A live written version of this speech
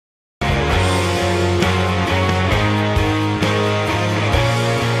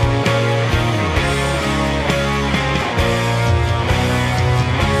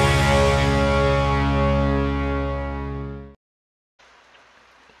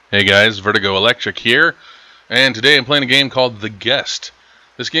Hey guys, Vertigo Electric here, and today I'm playing a game called The Guest.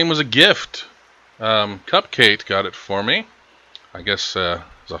 This game was a gift. Cupcake got it for me. I guess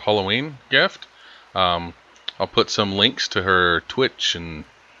it's a Halloween gift. I'll put some links to her Twitch and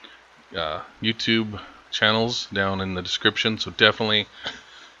YouTube channels down in the description, so definitely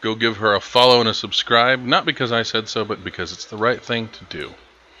go give her a follow and a subscribe. Not because I said so, but because it's the right thing to do.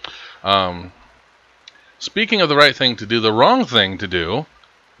 Speaking of the right thing to do, the wrong thing to do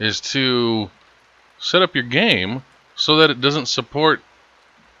is to set up your game so that it doesn't support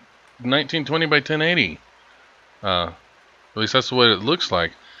 1920 by 1080. At least that's what it looks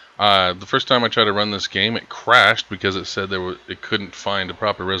like. The first time I tried to run this game, it crashed because it said it couldn't find a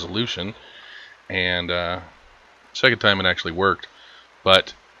proper resolution, and second time it actually worked.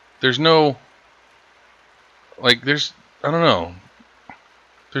 But there's no, I don't know.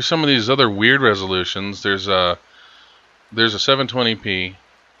 There's some of these other weird resolutions. There's a 720p.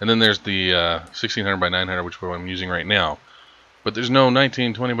 And then there's the 1600 by 900, which is what I'm using right now. But there's no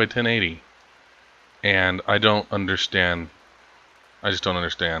 1920 by 1080. And I don't understand. I just don't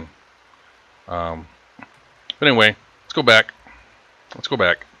understand. But anyway, let's go back. Let's go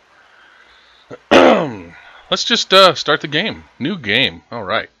back. Let's just start the game. New game. All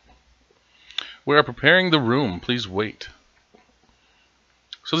right. We are preparing the room. Please wait.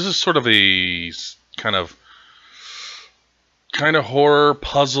 So this is sort of a kind of horror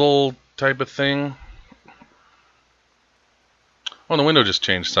puzzle type of thing. Oh, the window just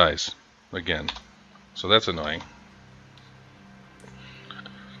changed size again, so that's annoying.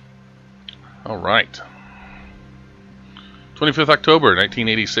 All right. 25th October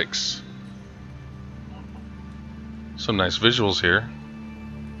 1986. Some nice visuals here.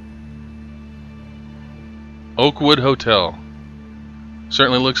 Oakwood Hotel.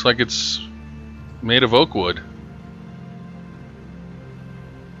 Certainly looks like it's made of oak wood.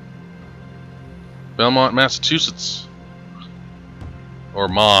 Belmont, Massachusetts, or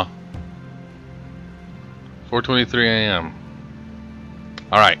Ma. 4:23 a.m.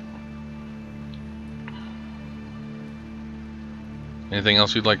 All right. Anything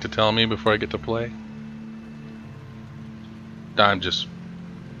else you'd like to tell me before I get to play? I'm just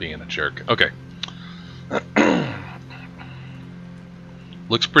being a jerk. Okay.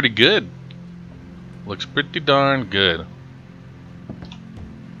 Looks pretty good. Looks pretty darn good.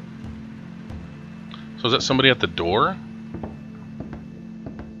 So is that somebody at the door?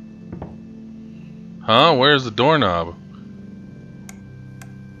 Huh? Where's the doorknob?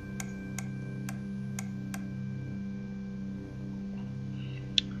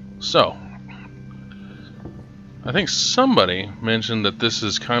 So, I think somebody mentioned that this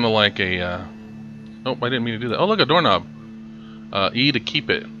is kind of like a... Nope, I didn't mean to do that. Oh, look, a doorknob. E to keep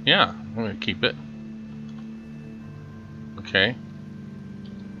it. Yeah, I'm going to keep it. Okay.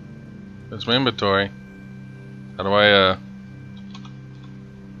 That's my inventory. How do I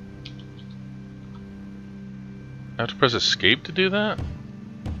have to press escape to do that?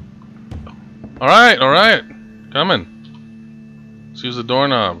 Alright, alright. Coming. Let's use the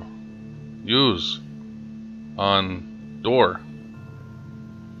doorknob. Use. On door.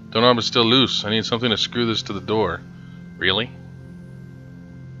 Doorknob is still loose. I need something to screw this to the door. Really?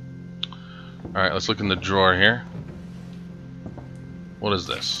 Alright, let's look in the drawer here. What is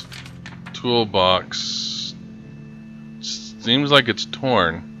this? Toolbox. Seems like it's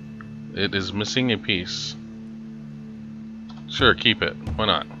torn. It is missing a piece. Sure, keep it. Why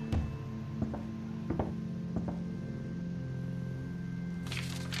not?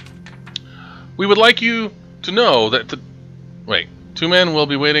 We would like you to know that wait. 2 men will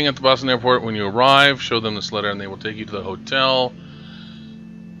be waiting at the Boston airport when you arrive. Show them this letter and they will take you to the hotel.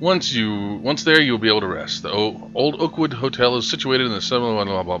 Once there, you will be able to rest. The old Oakwood Hotel is situated in the 7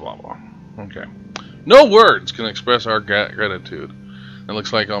 blah blah blah blah. Okay. No words can express our gratitude. It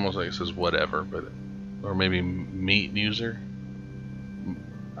looks like almost like it says whatever, but or maybe meet user.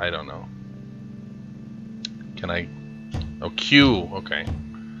 I don't know. Can I? Oh, Q. Okay.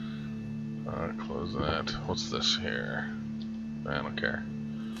 Close that. What's this here? I don't care.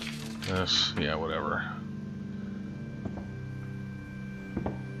 This, yeah, whatever.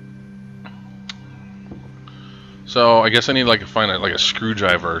 So I guess I need to find a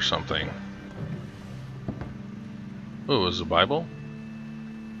screwdriver or something. Oh, is it the Bible?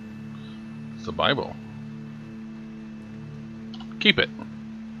 It's the Bible. Keep it.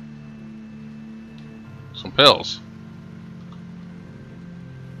 Some pills.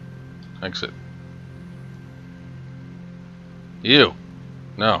 Exit. Ew.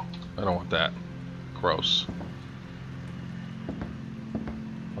 No, I don't want that. Gross.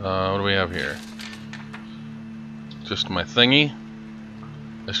 What do we have here? Just my thingy.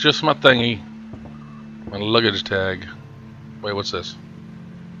 It's just my thingy. My luggage tag. Wait, what's this?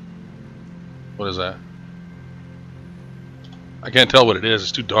 What is that? I can't tell what it is.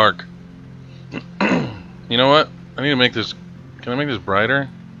 It's too dark. You know what? I need to make this... Can I make this brighter?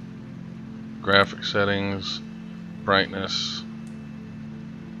 Graphic settings. Brightness.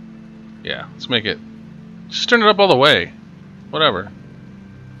 Yeah, let's make it... Just turn it up all the way. Whatever.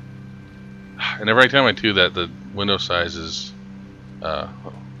 And every time I do that, the window size is a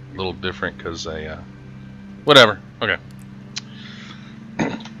little different because I... whatever. Okay.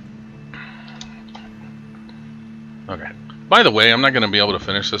 Okay. By the way, I'm not going to be able to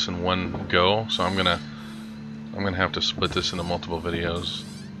finish this in one go, so I'm gonna have to split this into multiple videos.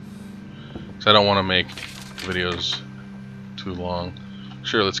 So I don't want to make videos too long.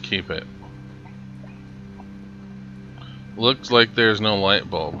 Sure, let's keep it. Looks like there's no light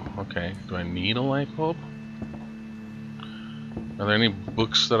bulb. Okay, do I need a light bulb? Are there any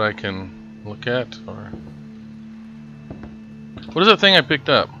books that I can look at? Or what is that thing I picked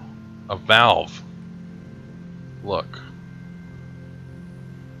up? A valve. Look.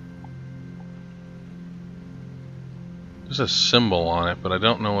 There's a symbol on it, but I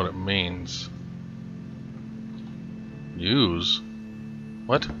don't know what it means. Use?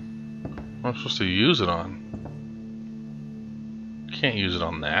 What? What am I supposed to use it on? Can't use it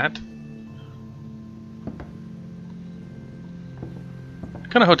on that.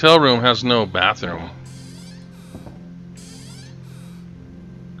 What kind of hotel room has no bathroom?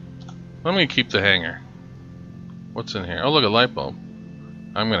 I'm gonna keep the hanger. What's in here? Oh, look, a light bulb.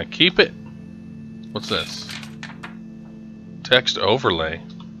 I'm gonna keep it. What's this? Text overlay.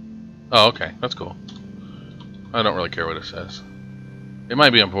 Oh, okay, that's cool. I don't really care what it says. It might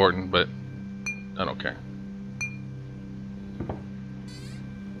be important, but I don't care.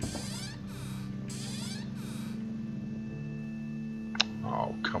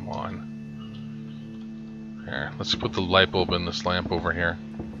 Oh, come on. Here, let's put the light bulb in this lamp over here.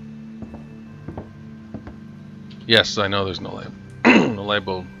 Yes, I know there's no light, no light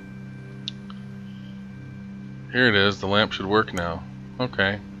bulb. Here it is. The lamp should work now.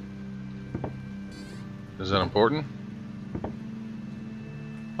 Okay. Is that important?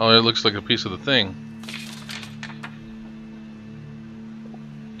 Oh, it looks like a piece of the thing.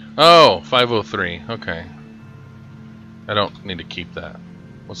 Oh, 503. Okay. I don't need to keep that.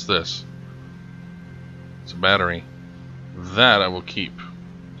 What's this? It's a battery. That I will keep.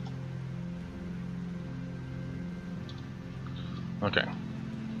 Okay.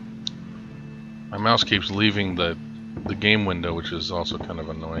 My mouse keeps leaving the game window, which is also kind of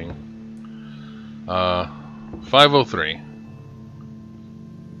annoying. 503.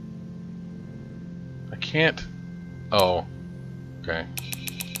 I can't... Oh. Okay.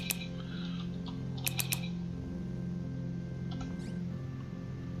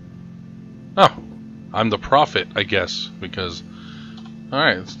 Oh. I'm the prophet, I guess, because...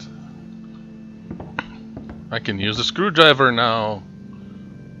 Alright. I can use the screwdriver now.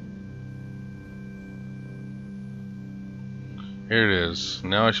 Here it is.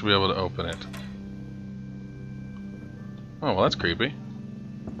 Now I should be able to open it. Oh, well, that's creepy.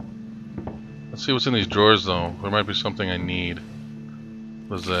 Let's see what's in these drawers, though. There might be something I need.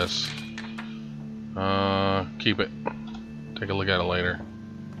 What is this? Keep it. Take a look at it later.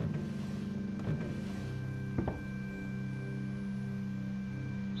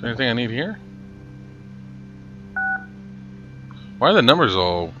 Is there anything I need here? Why are the numbers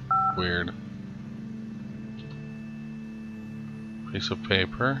all weird? Piece of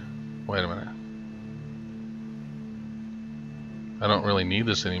paper. Wait a minute. I don't really need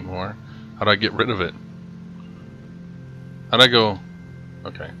this anymore. How do I get rid of it? How'd I go?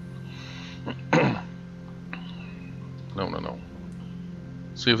 Okay. No.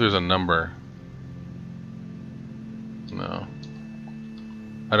 See if there's a number. No.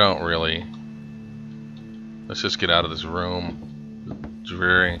 I don't really. Let's just get out of this room. It's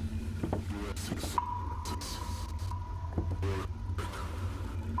dreary.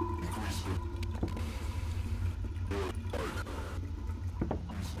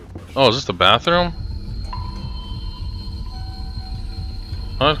 Oh, is this the bathroom?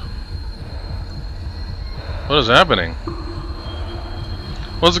 What? What is happening?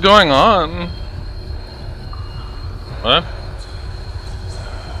 What's going on? What?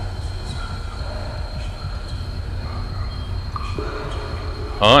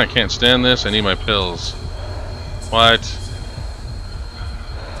 Oh, I can't stand this. I need my pills. What?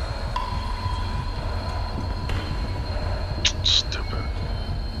 Stupid.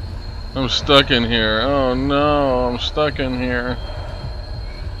 I'm stuck in here. Oh no, I'm stuck in here.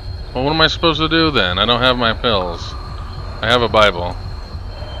 Well, what am I supposed to do then? I don't have my pills. I have a Bible.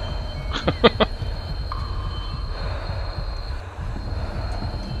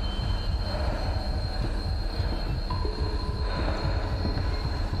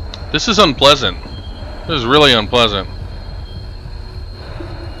 This is unpleasant. This is really unpleasant.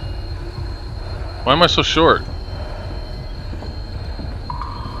 Why am I so short?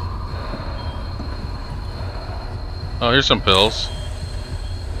 Oh, here's some pills.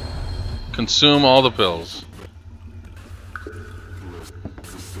 Consume all the pills.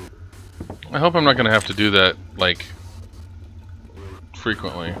 I hope I'm not going to have to do that, like,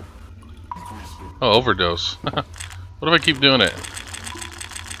 frequently. Oh, overdose. What if I keep doing it?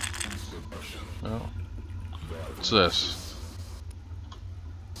 Oh. What's this?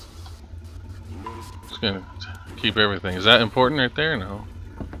 Just going to keep everything. Is that important right there? No.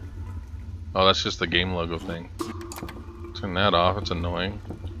 Oh, that's just the game logo thing. Turn that off. It's annoying.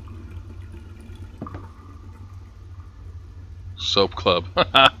 Soap Club.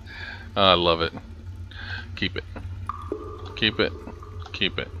 Oh, I love it. Keep it. Keep it.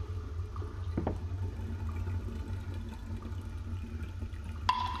 Keep it.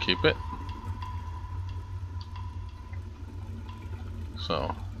 Keep it.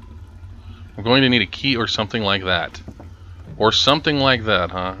 So, I'm going to need a key or something like that. Or something like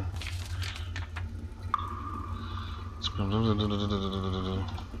that, huh?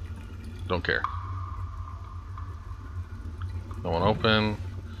 Don't care. Don't want to open.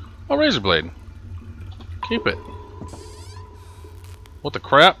 Oh, razor blade. Keep it. What the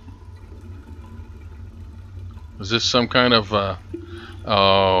crap? Is this some kind of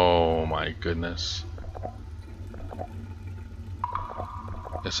oh my goodness.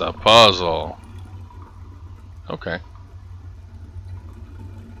 It's a puzzle. Okay.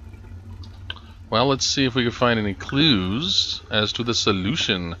 Well, let's see if we can find any clues as to the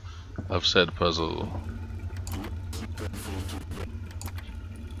solution of said puzzle.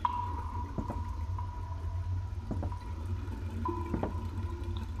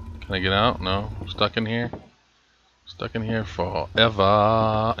 Can I get out? No? I'm stuck in here? Stuck in here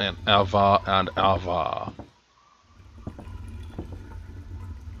forever and ever and ever.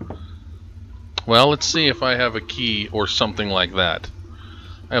 Well, let's see if I have a key or something like that.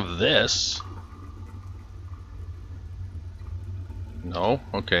 I have this. No?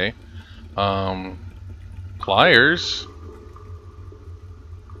 Okay. Pliers.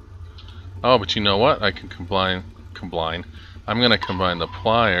 Oh, but you know what? I can combine. I'm gonna combine the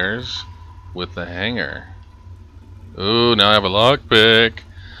pliers with the hanger. Ooh, now I have a lockpick.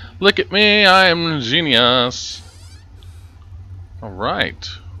 Look at me, I am genius. Alright.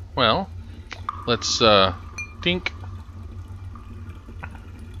 Well, let's dink.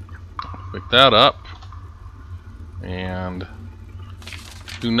 Pick that up. And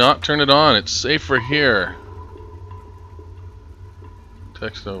do not turn it on. It's safer here.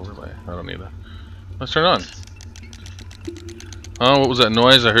 Text overlay. I don't need that. Let's turn it on. Oh, what was that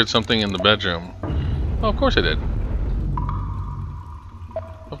noise? I heard something in the bedroom. Oh, of course I did.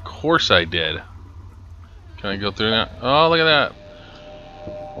 Of course I did. Can I go through that? Oh, look at that.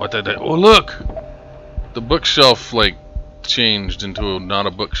 What did that? Oh, look! The bookshelf, like, changed into not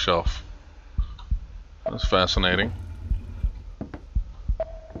a bookshelf. That's fascinating.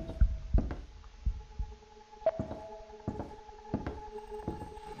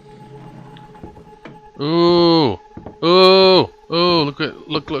 Ooh! Ooh! Ooh!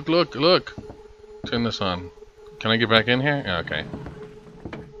 Look! Turn this on. Can I get back in here? Yeah, okay.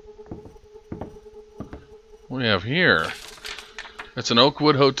 What do we have here? It's an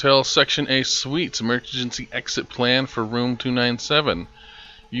Oakwood Hotel Section A Suites emergency exit plan for room 297.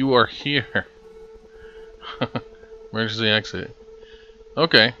 You are here. Emergency exit.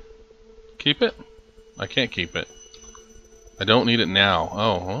 Okay. Keep it? I can't keep it. I don't need it now.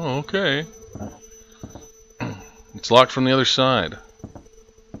 Oh, okay. It's locked from the other side.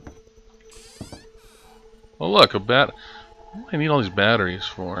 Oh look, a bat. What do I need all these batteries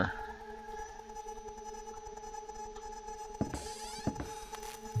for?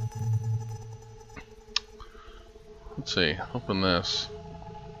 Let's see. Open this.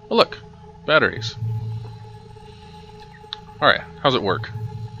 Oh look, batteries. All right, how's it work?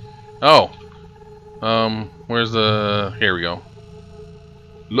 Oh, where's the? Here we go.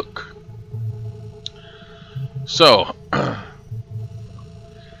 Look. So,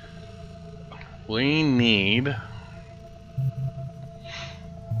 we need.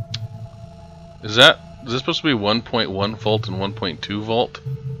 Is this supposed to be 1.1 volt and 1.2 volt?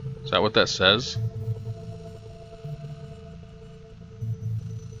 Is that what that says?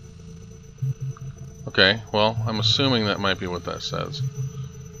 Okay, well, I'm assuming that might be what that says.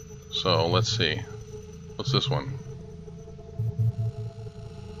 So, let's see. What's this one?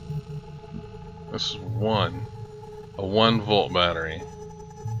 this is a 1-volt battery.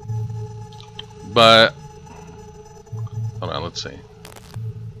 But hold on, let's see.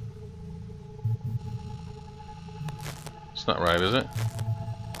 It's not right, is it?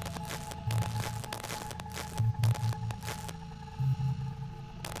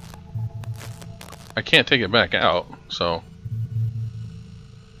 I can't take it back out, so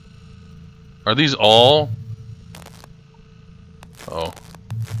are these all? Oh.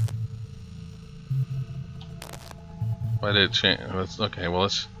 Why did it change? Okay, well,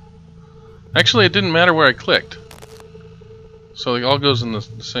 let's... Actually, it didn't matter where I clicked. So it all goes in the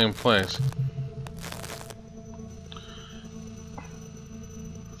same place.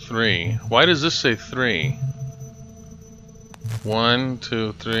 3. Why does this say 3? 1,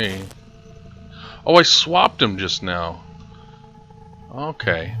 2, 3. Oh, I swapped them just now.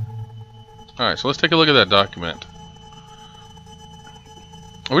 Okay. Alright, so let's take a look at that document.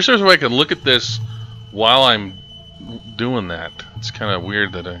 I wish there was a way I could look at this while I'm doing that. It's kind of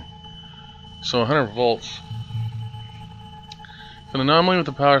weird that I... So 100 volts. If an anomaly with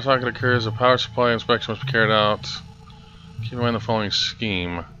the power socket occurs, a power supply inspection must be carried out. Keep in mind the following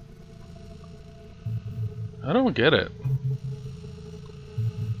scheme. I don't get it.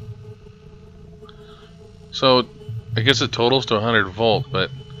 So, I guess it totals to 100 volt,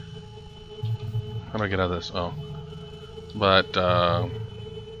 but... How do I get out of this? Oh. But,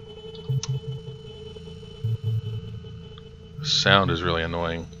 sound is really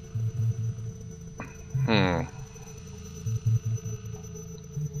annoying.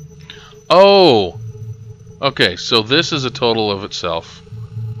 Oh! Okay, so this is a total of itself.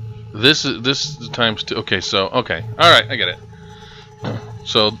 This is times 2. Okay, so, okay. Alright, I get it.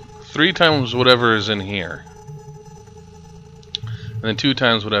 So, 3 times whatever is in here. And then 2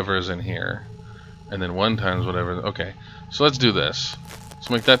 times whatever is in here. And then 1 times whatever. Okay, so let's do this. Let's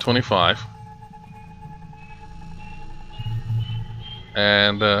make that 25.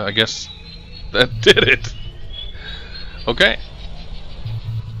 And I guess that did it. Okay.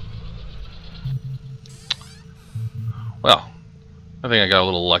 Well, I think I got a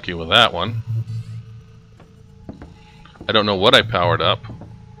little lucky with that one. I don't know what I powered up.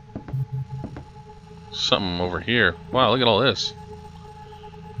 Something over here. Wow, look at all this.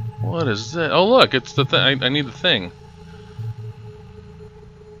 What is that? Oh, look, it's the thing. I need the thing.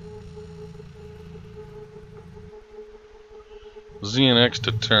 Z and X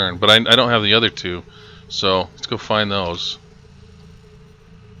to turn, but I don't have the other two, so let's go find those.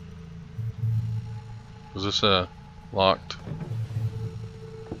 Was this locked?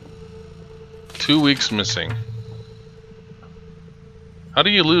 2 weeks missing. How do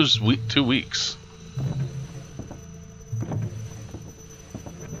you lose 2 weeks?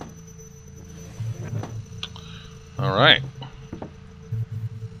 All right.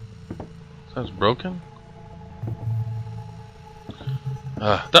 That's broken.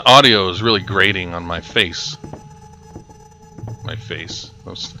 The audio is really grating on my face. My face.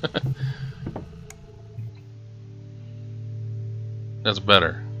 That's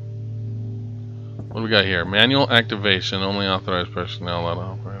better. What do we got here? Manual activation. Only authorized personnel allowed to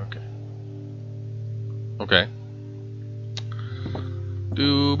operate. Okay. Okay.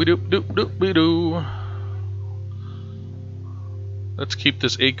 Doo-be-doop-doop-doop-be-doo. Let's keep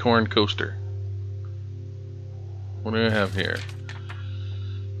this acorn coaster. What do I have here?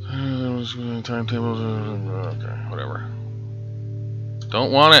 Timetables. Okay, whatever.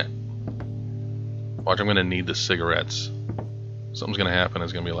 Don't want it. Watch, I'm gonna need the cigarettes. Something's gonna happen.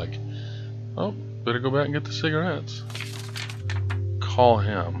 It's gonna be like, oh, better go back and get the cigarettes. Call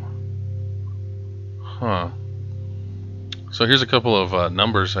him. Huh. So here's a couple of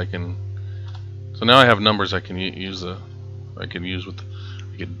numbers I can. So now I have numbers I can use. I can use with.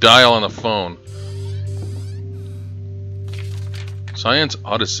 I can dial on the phone. Science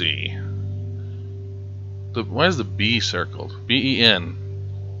Odyssey. Why is the B circled? B-E-N.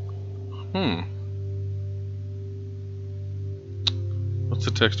 What's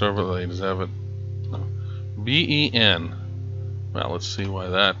the text overlay? Does it have it? No. B-E-N. Well, let's see why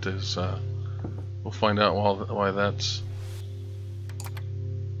that is. We'll find out why that's.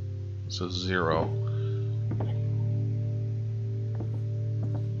 It's a 0.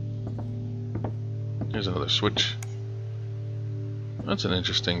 Here's another switch. That's an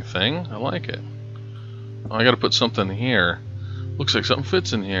interesting thing. I like it. Oh, I gotta put something here. Looks like something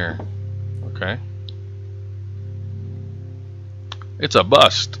fits in here. Okay. It's a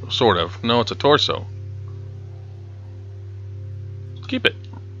bust, sort of. No, it's a torso. Keep it.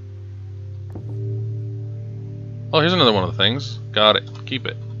 Oh, here's another one of the things. Got it. Keep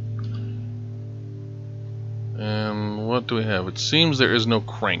it. And what do we have? It seems there is no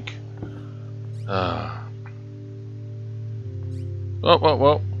crank. Whoa, whoa,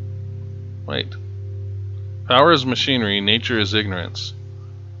 whoa. Wait. Power is machinery, nature is ignorance.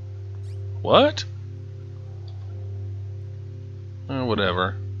 What?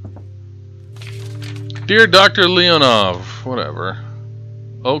 Whatever. Dear Dr. Leonov, whatever.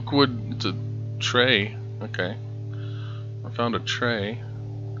 Oakwood, it's a tray. Okay. I found a tray.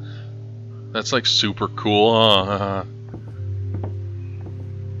 That's like super cool. Oh,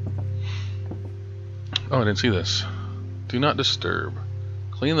 I didn't see this. Do not disturb.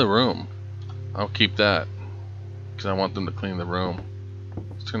 Clean the room. I'll keep that because I want them to clean the room.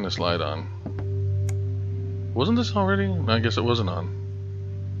 Let's turn this light on. Wasn't this already? I guess it wasn't on.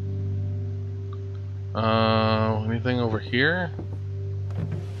 Anything over here?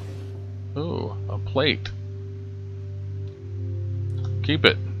 Ooh, a plate. Keep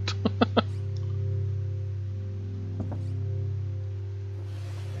it.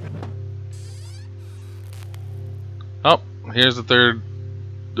 Oh, here's the third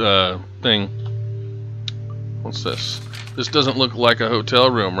thing. What's this? This doesn't look like a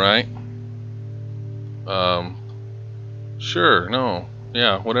hotel room, right? Sure, no.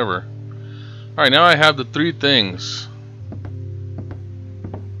 Yeah, whatever. Alright, now I have the three things.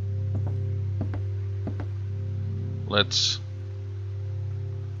 Let's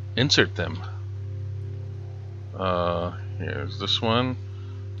insert them. Here's this one.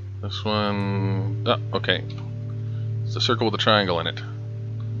 This one. Oh, okay. It's a circle with a triangle in it.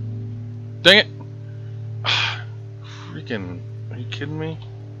 Dang it! Freaking. Are you kidding me?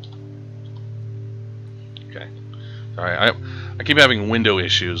 Okay. Alright, I keep having window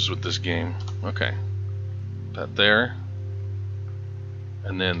issues with this game. Okay. That there.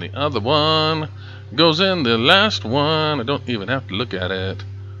 And then the other one goes in the last one. I don't even have to look at it.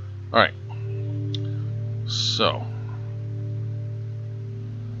 Alright. So.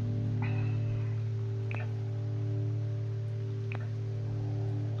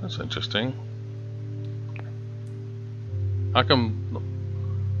 That's interesting. How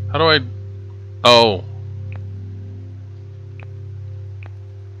come... How do I... Oh.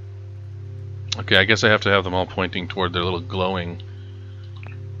 Okay, I guess I have to have them all pointing toward their little glowing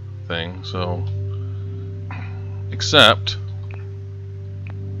thing, so... Except...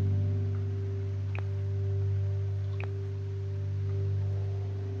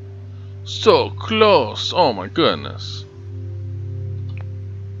 So close! Oh my goodness.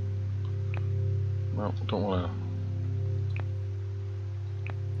 No, don't want to...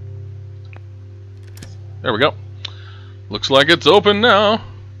 There we go. Looks like it's open now.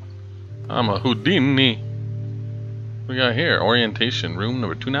 I'm a Houdini. What we got here? Orientation, room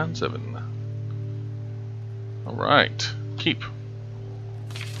number 297. Alright. Keep.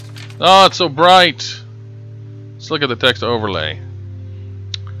 Oh, it's so bright. Let's look at the text overlay.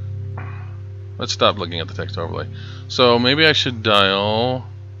 Let's stop looking at the text overlay. So maybe I should dial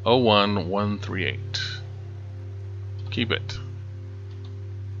 01138. Keep it.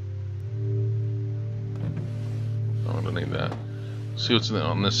 Oh, I don't need that. See what's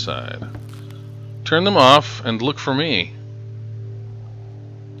on this side. Turn them off and look for me.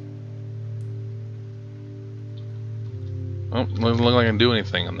 Oh, doesn't look like I can do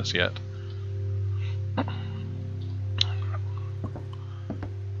anything on this yet.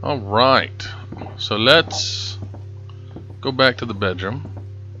 Alright. So let's go back to the bedroom.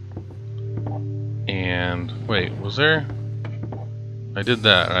 And wait, was there? I did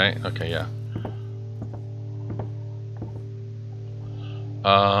that, right? Okay, yeah.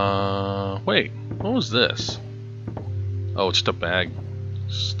 Wait, what was this? Oh, it's just a bag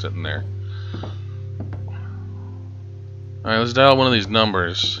sitting there. Alright, let's dial one of these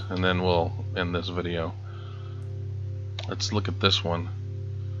numbers and then we'll end this video. Let's look at this one.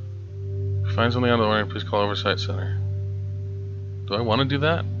 If you find something out of the ordinary, please call Oversight Center. Do I want to do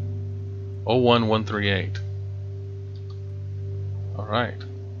that? 01138. Alright.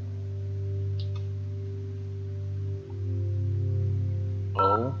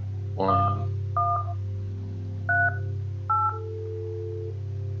 Oh, one.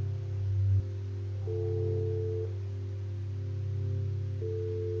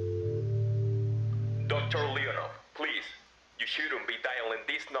 Dr. Leonov, please, you shouldn't be dialing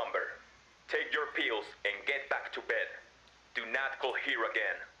this number. Take your pills and get back to bed. Do not call here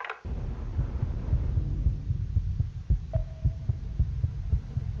again.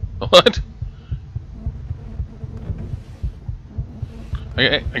 What?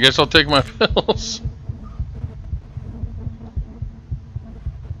 I guess I'll take my pills.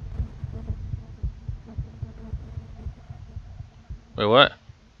 Wait, what?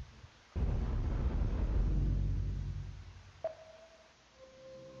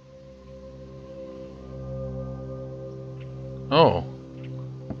 Oh.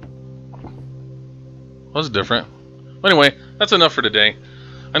 That's different. Anyway, that's enough for today.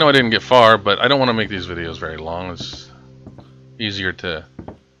 I know I didn't get far, but I don't want to make these videos very long. It's easier to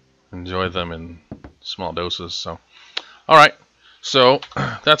enjoy them in small doses. So, alright. So,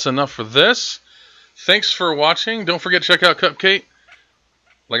 that's enough for this. Thanks for watching. Don't forget to check out Cupcake.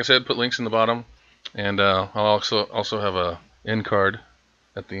 Like I said, put links in the bottom. And I'll also have a end card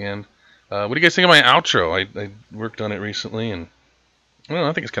at the end. What do you guys think of my outro? I worked on it recently, and I don't know,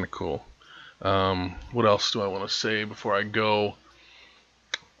 I think it's kind of cool. What else do I want to say before I go?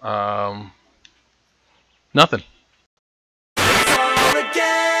 Nothing.